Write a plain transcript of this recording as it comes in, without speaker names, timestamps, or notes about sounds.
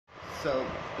So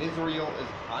Israel is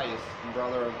highest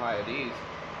brother of hyades,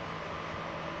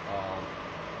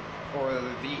 or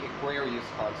the Aquarius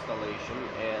constellation,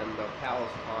 and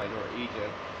Palestine or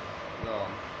Egypt,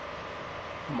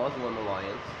 the Muslim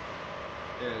alliance,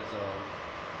 is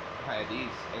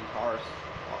hyades and Taurus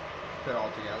put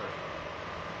all together.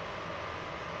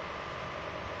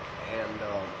 And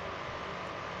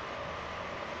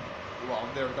well,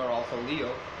 they're also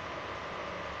Leo,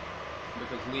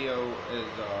 because Leo is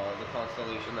the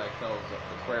constellation that kills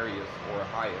Aquarius or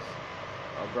Hyas,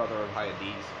 brother of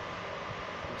Hyades.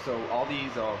 So all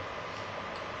these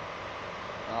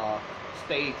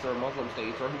states or Muslim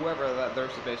states or whoever that they're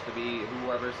supposed to be,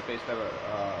 whoever's supposed to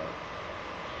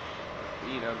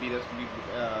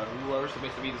whoever's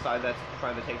supposed to be the side that's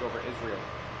trying to take over Israel,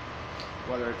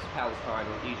 whether it's Palestine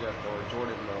or Egypt or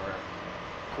Jordan or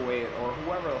Kuwait or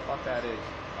whoever the fuck that is,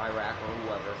 Iraq or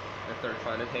whoever, if they're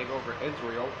trying to take over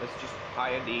Israel, it's just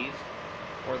Hyades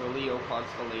or the Leo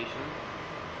constellation,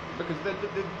 because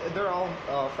they're all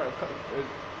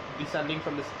descending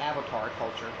from this avatar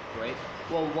culture, right?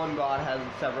 Well, one god has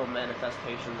several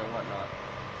manifestations and whatnot,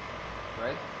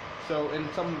 right? So in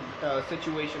some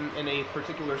situation, in a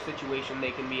particular situation,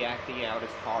 they can be acting out as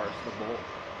Taurus, the bull.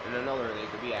 In another, they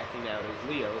could be acting out as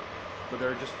Leo, but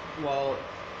they're just, well,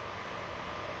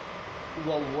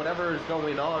 whatever is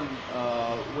going on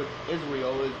with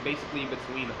Israel is basically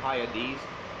between Hyades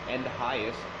and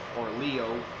Hyas, or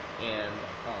Leo and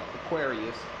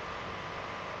Aquarius.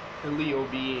 And Leo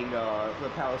being the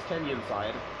Palestinian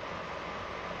side,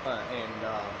 and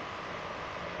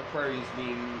Aquarius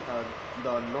being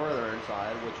the northern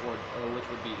side, which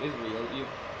would be Israel,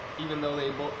 even though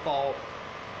they both fall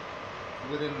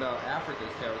within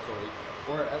Africa's territory,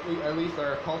 or at least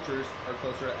their cultures are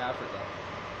closer to Africa.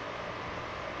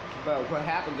 But what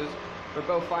happens is they're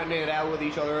both finding it out with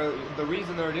each other. The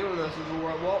reason they're doing this is,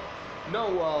 well,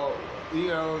 no, you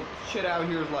know, shit out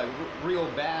here is like real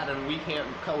bad, and we can't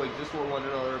coexist with one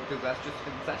another because that's just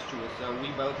incestuous. And we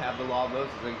both have the law of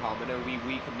Moses in common, and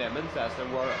we condemn incest,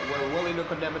 and we're willing to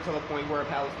condemn it to the point where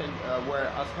where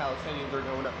us Palestinians are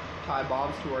going to tie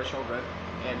bombs to our children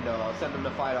and send them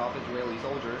to fight off Israeli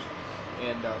soldiers,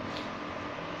 and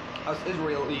us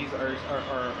Israelis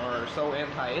are so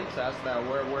anti-incest that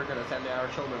we're going to send our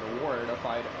children to war to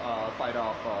fight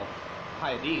off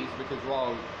Hyades, because,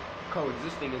 well,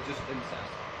 coexisting is just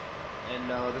incest. And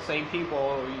the same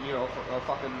people, you know,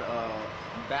 fucking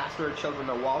bastard children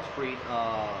of Wall Street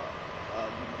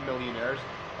millionaires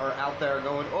are out there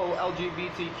going, oh,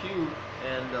 LGBTQ,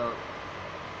 and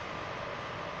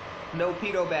no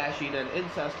pedo bashing, and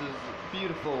incest is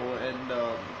beautiful, and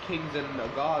kings and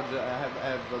gods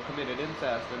have committed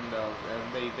incest, and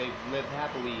they've lived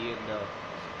happily and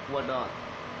whatnot.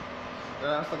 And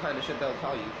that's the kind of shit they'll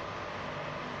tell you.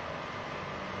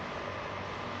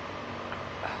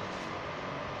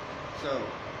 So,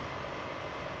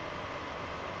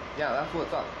 yeah, that's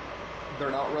what's up.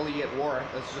 They're not really at war.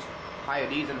 It's just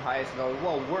Hyades and Hyas going,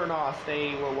 well, we're not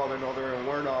staying with one another, and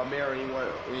we're not marrying,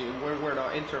 we're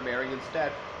not intermarrying.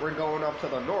 Instead, we're going up to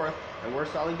the north, and we're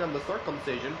selling them the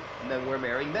circumcision, and then we're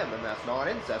marrying them, and that's not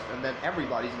incest, and then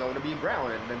everybody's going to be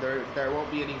brown, and then there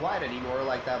won't be any white anymore,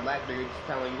 like that black dude's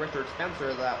telling Richard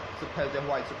Spencer, that supposed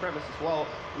white supremacist, well,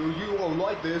 you won't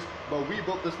like this, but we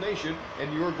built this nation,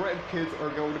 and your grandkids are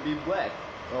going to be black,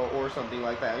 or something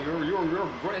like that. Your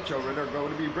grandchildren are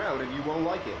going to be brown, and you won't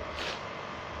like it.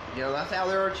 You know, that's how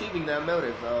they're achieving that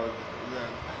motive. The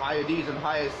Hyades and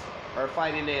Hyas are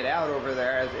fighting it out over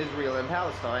there as Israel and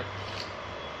Palestine.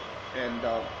 And,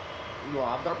 well,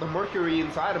 I've got the mercury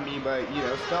inside of me, but, you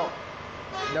know, still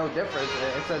no difference.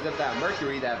 It's as if that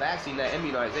mercury, that vaccine, that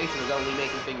immunization is only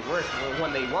making things worse.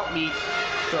 When they want me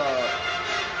to...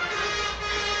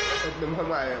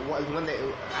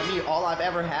 I mean, all I've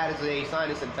ever had is a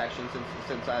sinus infection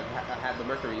since I've had the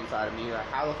mercury inside of me.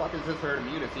 How the fuck is this herd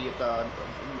immunity if the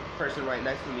person right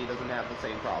next to me doesn't have the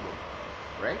same problem,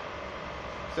 right?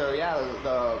 So yeah,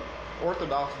 the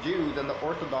Orthodox Jews and the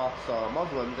Orthodox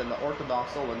Muslims and the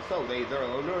Orthodox so-and-so, they're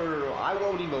like, no, I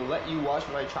won't even let you watch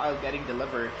my child getting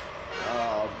delivered,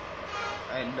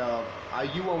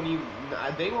 you won't even,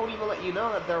 they won't even let you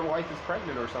know that their wife is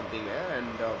pregnant or something, man,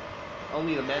 and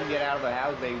only the men get out of the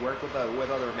house, they work with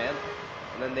other men,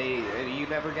 and then you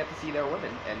never get to see their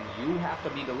women, and you have to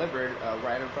be delivered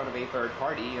right in front of a third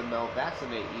party, and they'll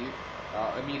vaccinate you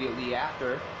immediately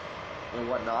after, and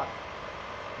whatnot.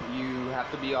 You have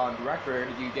to be on record,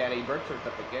 you get a birth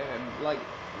certificate, and, like,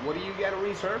 what do you get a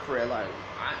reserve for it? Like,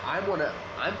 I'm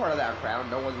part of that crowd,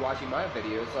 no one's watching my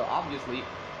videos, so obviously,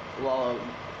 well,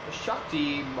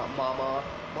 Shakti,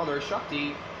 Mother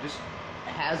Shakti, just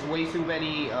has way too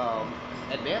many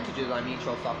advantages. I mean,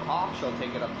 she'll suck cock, she'll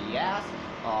take it up the ass,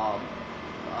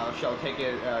 she'll take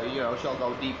it, she'll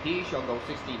go DP, she'll go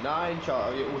 69,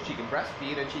 she can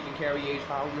breastfeed, and she can carry a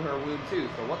child in her womb too.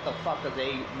 So what the fuck does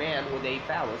a man with a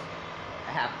phallus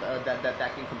have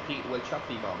that can compete with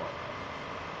Shakti Mama?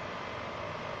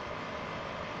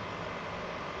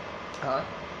 Huh?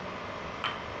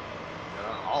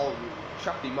 All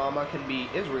Shakti Mama can be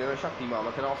Israel, and Shakti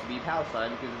Mama can also be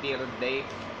Palestine, because at the end of the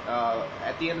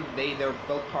day, they're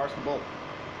both Tars and Bolt,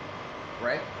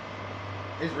 right?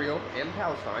 Israel and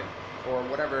Palestine, or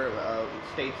whatever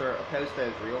states are opposed to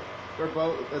Israel,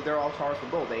 they're all Tars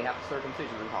and Bolt. They have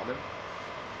circumcision in common,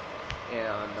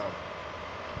 and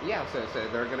yeah, so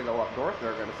they're gonna go up north.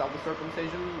 They're gonna self the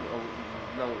circumcision,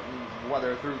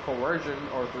 whether through coercion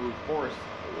or through force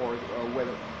or with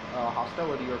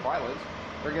hostility or violence.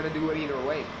 They're going to do it either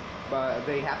way, but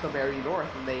they have to marry north,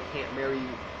 and they can't marry,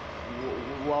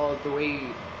 well, the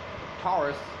way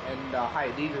Taurus and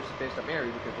Hyades are supposed to marry,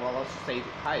 because, well, let's just say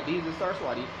Hyades is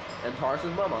Saraswati, and Taurus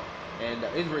is Mama, and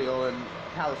Israel and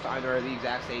Palestine are the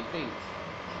exact same thing.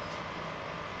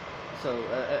 So,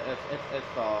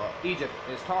 if Egypt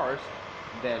is Taurus,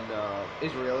 then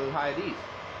Israel is Hyades.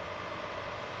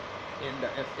 And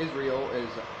if Israel is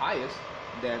hyas,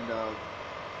 then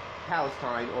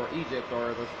Palestine or Egypt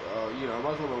or the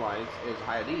Muslim alliance is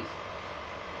hyades.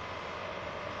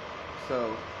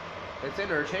 So it's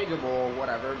interchangeable or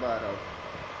whatever, but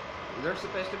they're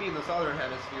supposed to be in the southern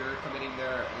hemisphere committing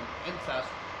their incest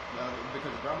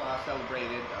because Brahma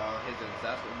celebrated his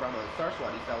incest. Brahma and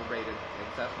Saraswati celebrated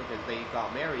incest because they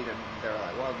got married, and they're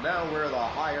like, well, now we're the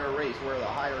higher race, we're the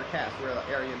higher caste, we're the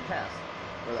Aryan caste,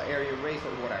 we're the Aryan race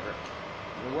or whatever.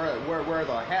 We're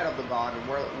the head of the god, and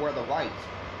we're the lights.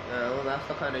 That's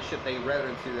the kind of shit they read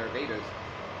into their Vedas.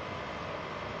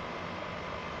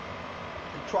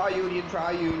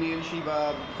 Tri-union,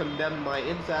 Shiva condemned my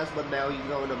incest, but now he's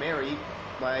going to marry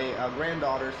my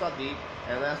granddaughter Sati,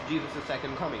 and that's Jesus'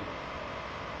 second coming.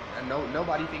 And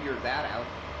nobody figured that out.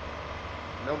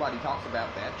 Nobody talks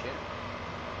about that shit.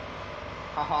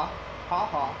 Ha ha, ha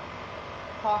ha,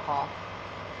 ha ha.